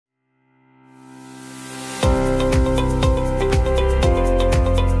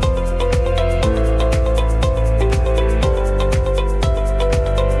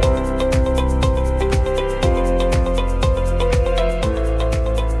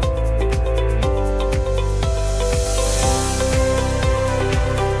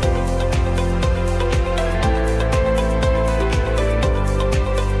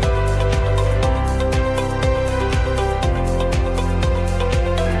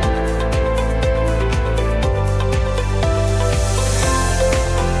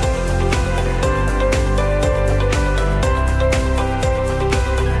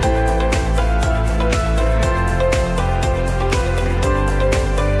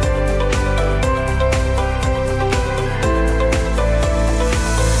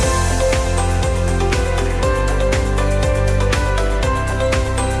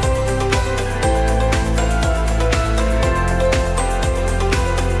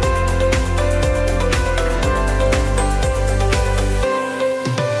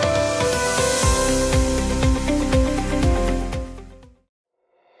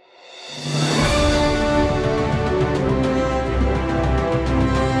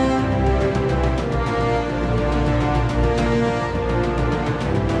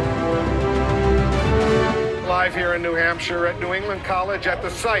here in New Hampshire at New England College at the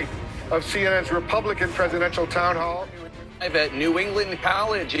site of CNN's Republican presidential town hall. Live at New England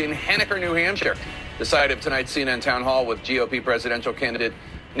College in Henniker, New Hampshire, the site of tonight's CNN town hall with GOP presidential candidate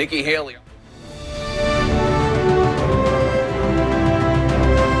Nikki Haley.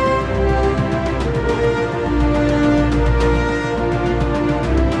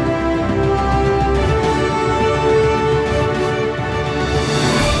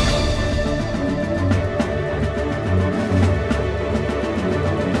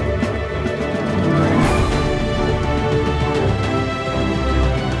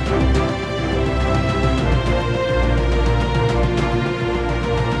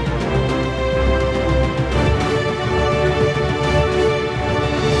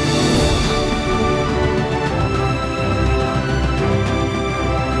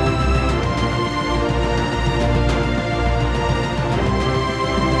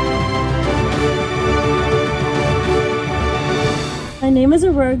 My name is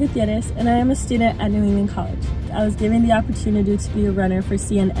Aurora Gutierrez, and I am a student at New England College. I was given the opportunity to be a runner for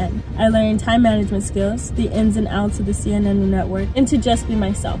CNN. I learned time management skills, the ins and outs of the CNN network, and to just be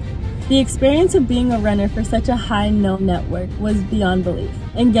myself. The experience of being a runner for such a high-known network was beyond belief.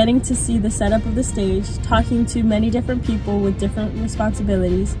 And getting to see the setup of the stage, talking to many different people with different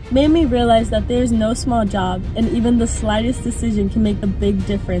responsibilities, made me realize that there is no small job, and even the slightest decision can make a big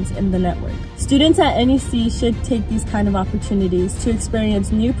difference in the network. Students at NEC should take these kind of opportunities to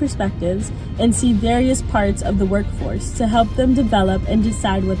experience new perspectives and see various parts of the workforce to help them develop and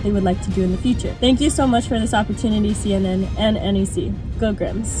decide what they would like to do in the future. Thank you so much for this opportunity, CNN and NEC. Go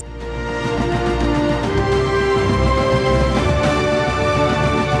Grims!